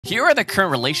Here are the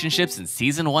current relationships in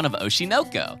Season 1 of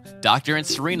Oshinoko. Doctor and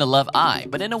Serena love Ai,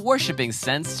 but in a worshipping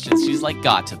sense since she's like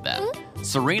God to them.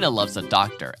 Serena loves the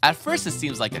Doctor. At first it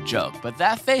seems like a joke, but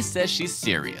that face says she's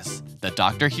serious. The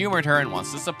Doctor humored her and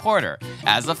wants to support her,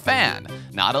 as a fan,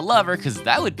 not a lover cause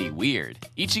that would be weird.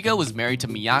 Ichigo was married to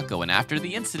Miyako and after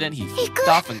the incident he f***ed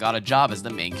off and got a job as the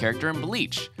main character in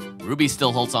Bleach. Ruby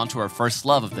still holds on to her first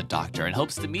love of the Doctor and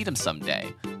hopes to meet him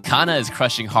someday. Kana is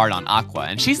crushing hard on Aqua,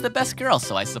 and she's the best girl,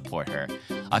 so I support her.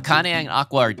 Akane and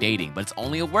Aqua are dating, but it's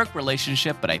only a work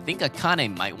relationship, but I think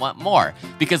Akane might want more,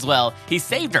 because, well, he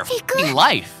saved her f***ing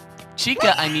life.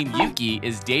 Yuki,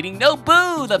 is dating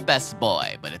Nobu, the best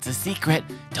boy, but it's a secret,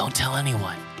 don't tell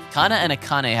anyone. Kana and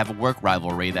Akane have a work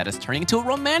rivalry that is turning into a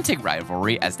romantic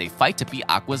rivalry as they fight to be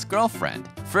Aqua's girlfriend.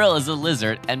 Frill is a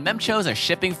lizard, and Memcho's a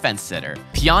shipping fence sitter.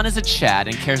 Pion is a Chad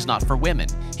and cares not for women.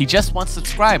 He just wants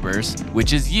subscribers,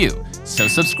 which is you, so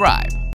subscribe.